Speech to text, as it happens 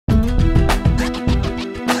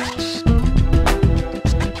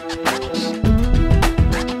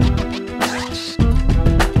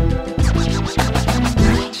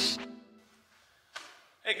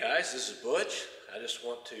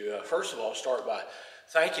first of all, start by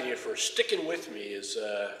thanking you for sticking with me as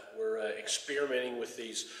we're experimenting with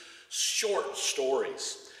these short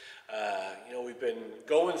stories. We've been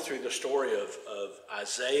going through the story of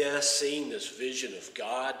Isaiah, seeing this vision of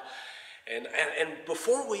God. And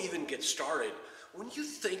before we even get started, when you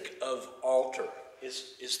think of altar,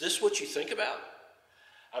 is this what you think about?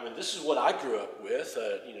 I mean, this is what I grew up with,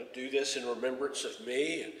 do this in remembrance of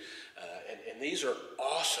me. And these are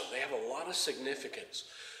awesome. They have a lot of significance.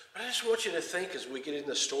 But I just want you to think as we get in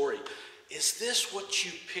the story, is this what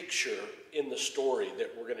you picture in the story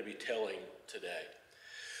that we're going to be telling today?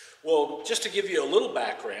 Well, just to give you a little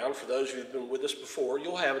background, for those who've been with us before,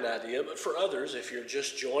 you'll have an idea. But for others, if you're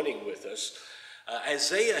just joining with us,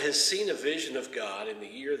 Isaiah has seen a vision of God in the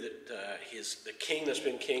year that the king that's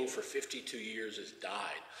been king for 52 years has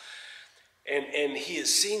died. And he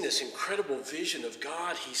has seen this incredible vision of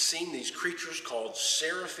God. He's seen these creatures called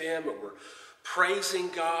seraphim that were praising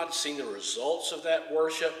God, seen the results of that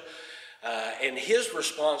worship. And his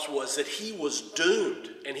response was that he was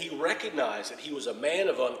doomed, and he recognized that he was a man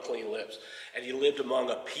of unclean lips, and he lived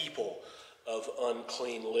among a people of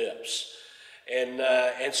unclean lips.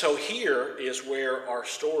 And so here is where our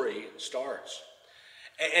story starts.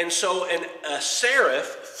 And so a seraph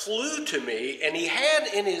flew to me, and he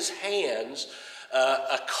had in his hands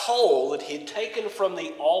a coal that he had taken from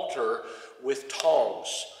the altar with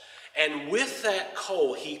tongs. And with that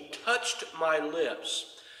coal, he touched my lips.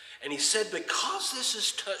 And he said, because this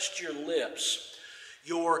has touched your lips,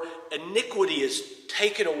 your iniquity is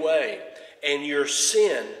taken away, and your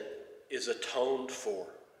sin is atoned for.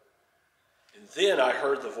 And then I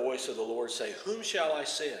heard the voice of the Lord say, whom shall I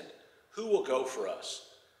send? Who will go for us?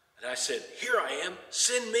 And I said, here I am,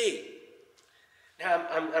 send me. Now,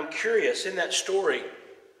 I'm curious, in that story,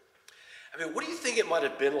 what do you think it might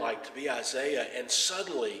have been like to be Isaiah, and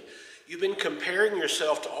suddenly you've been comparing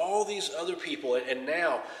yourself to all these other people, and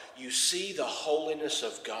now you see the holiness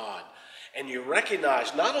of God, and you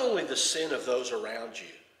recognize not only the sin of those around you,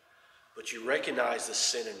 but you recognize the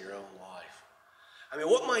sin in your own life.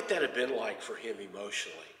 What might that have been like for him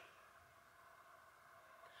emotionally?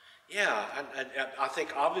 Yeah, I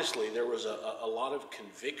think obviously there was a lot of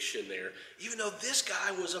conviction there, even though this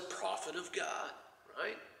guy was a prophet of God,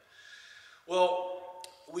 right? Well,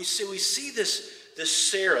 we see this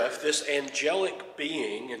seraph, this angelic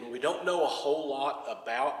being, and we don't know a whole lot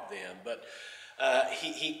about them, but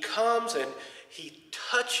he comes and he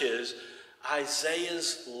touches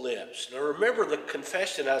Isaiah's lips. Now remember the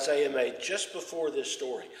confession Isaiah made just before this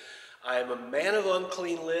story. I am a man of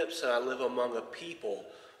unclean lips, and I live among a people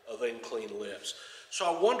of unclean lips. So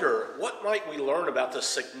I wonder, what might we learn about the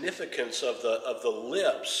significance of the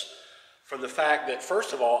lips from the fact that,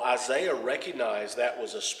 first of all, Isaiah recognized that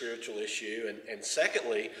was a spiritual issue, and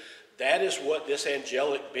secondly, that is what this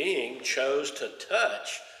angelic being chose to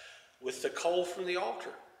touch with the coal from the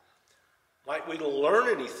altar. Might we learn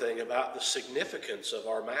anything about the significance of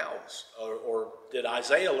our mouths? Or did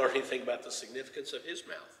Isaiah learn anything about the significance of his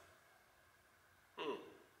mouth?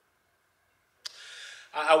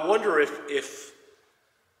 I wonder if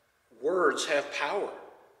words have power.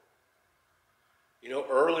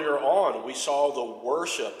 Earlier on, we saw the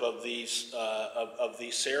worship of these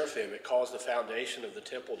seraphim. It caused the foundation of the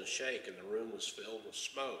temple to shake, and the room was filled with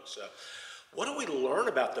smoke. So what do we learn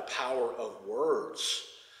about the power of words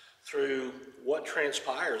through what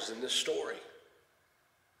transpires in this story?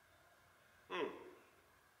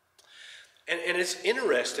 And it's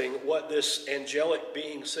interesting what this angelic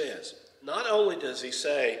being says. Not only does he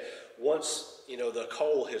say, once, the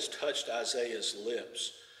coal has touched Isaiah's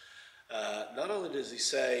lips, not only does he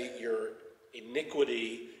say your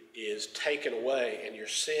iniquity is taken away and your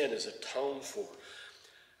sin is atoned for.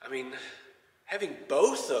 Having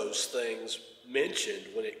both those things mentioned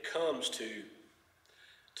when it comes to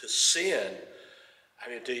sin,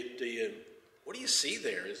 what do you see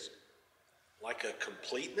there? Is like a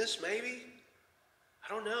completeness, maybe?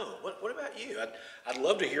 I don't know. What about you? I'd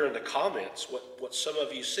love to hear in the comments what some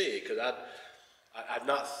of you see, because I've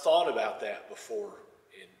not thought about that before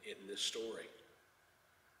in this story.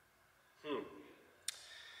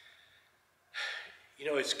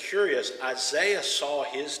 It's curious. Isaiah saw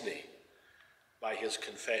his need by his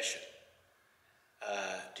confession.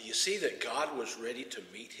 Do you see that God was ready to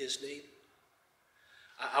meet his need?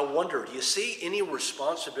 I wonder, do you see any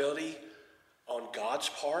responsibility on God's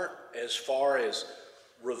part as far as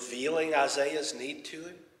revealing Isaiah's need to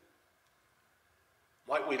him?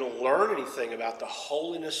 Might we learn anything about the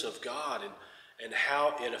holiness of God and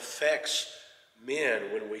how it affects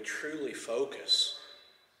men when we truly focus,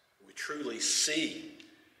 we truly see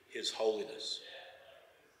his holiness?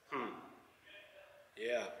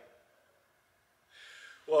 Yeah.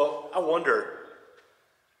 Well, I wonder,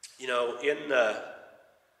 in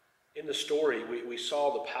the story, we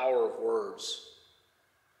saw the power of words.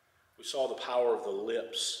 We saw the power of the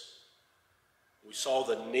lips. We saw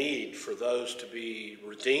the need for those to be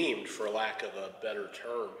redeemed, for lack of a better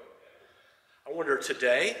term. I wonder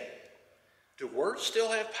today, do words still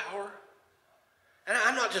have power? And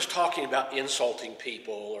I'm not just talking about insulting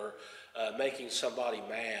people or making somebody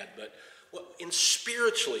mad, but in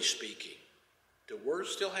spiritually speaking, do words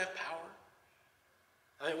still have power?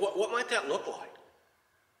 I mean, what might that look like?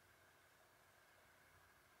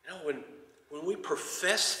 When we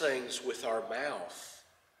profess things with our mouth,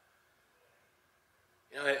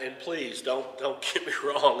 and please don't get me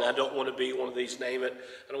wrong. I don't want to be one of these name it.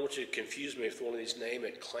 I don't want you to confuse me with one of these name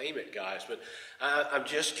it, claim it guys. But I'm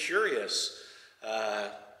just curious.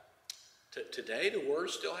 Today, do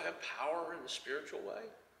words still have power in the spiritual way?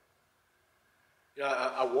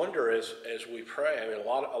 I wonder as we pray. I mean, a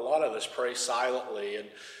lot of us pray silently, and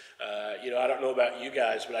I don't know about you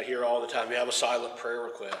guys, but I hear all the time you have a silent prayer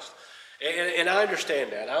request. And I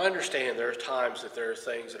understand that. I understand there are times that there are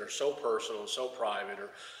things that are so personal and so private,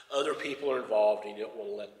 or other people are involved, and you don't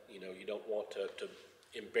want to you don't want to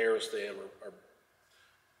embarrass them or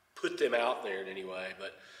put them out there in any way.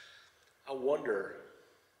 But I wonder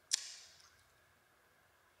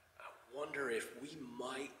if we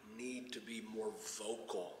might need to be more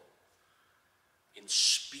vocal in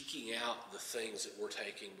speaking out the things that we're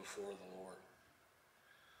taking before the Lord.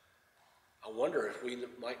 I wonder if we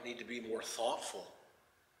might need to be more thoughtful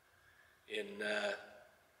in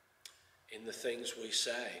the things we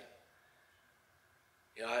say.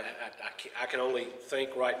 I can only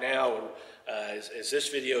think right now, as this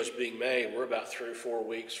video is being made, we're about 3 or 4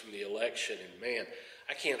 weeks from the election, and man,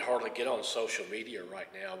 I can't hardly get on social media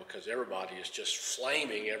right now because everybody is just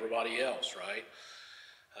flaming everybody else, right?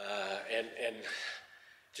 And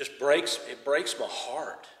just breaks my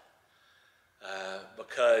heart.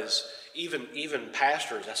 Because even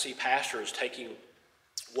pastors, I see pastors taking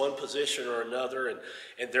one position or another,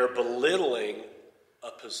 and they're belittling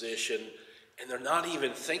a position, and they're not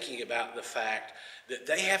even thinking about the fact that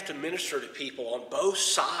they have to minister to people on both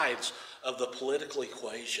sides of the political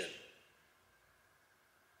equation.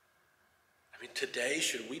 I mean, today,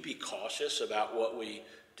 should we be cautious about what we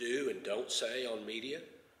do and don't say on media?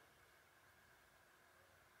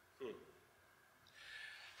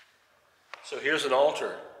 So here's an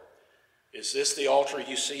altar. Is this the altar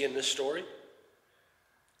you see in this story?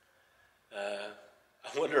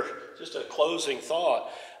 I wonder, just a closing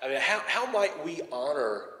thought. I mean, how might we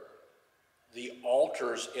honor the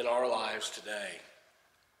altars in our lives today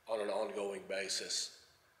on an ongoing basis?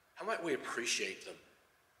 How might we appreciate them?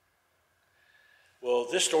 Well,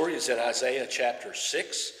 this story is in Isaiah chapter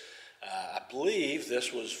 6. I believe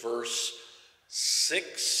this was verse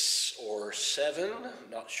 6 or 7.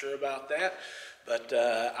 I'm not sure about that. But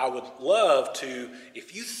I would love to,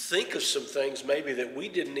 if you think of some things maybe that we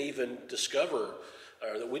didn't even discover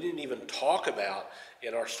or that we didn't even talk about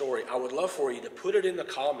in our story, I would love for you to put it in the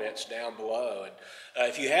comments down below. And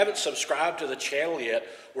if you haven't subscribed to the channel yet,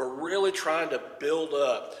 we're really trying to build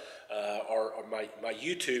up my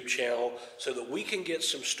YouTube channel so that we can get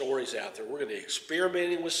some stories out there. We're going to be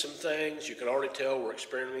experimenting with some things. You can already tell we're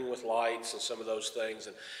experimenting with lights and some of those things.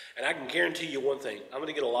 And I can guarantee you one thing, I'm going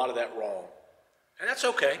to get a lot of that wrong. And that's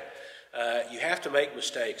okay. You have to make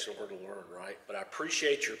mistakes in order to learn, right? But I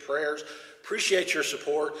appreciate your prayers, appreciate your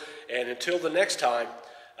support, and until the next time,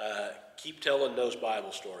 keep telling those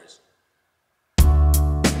Bible stories.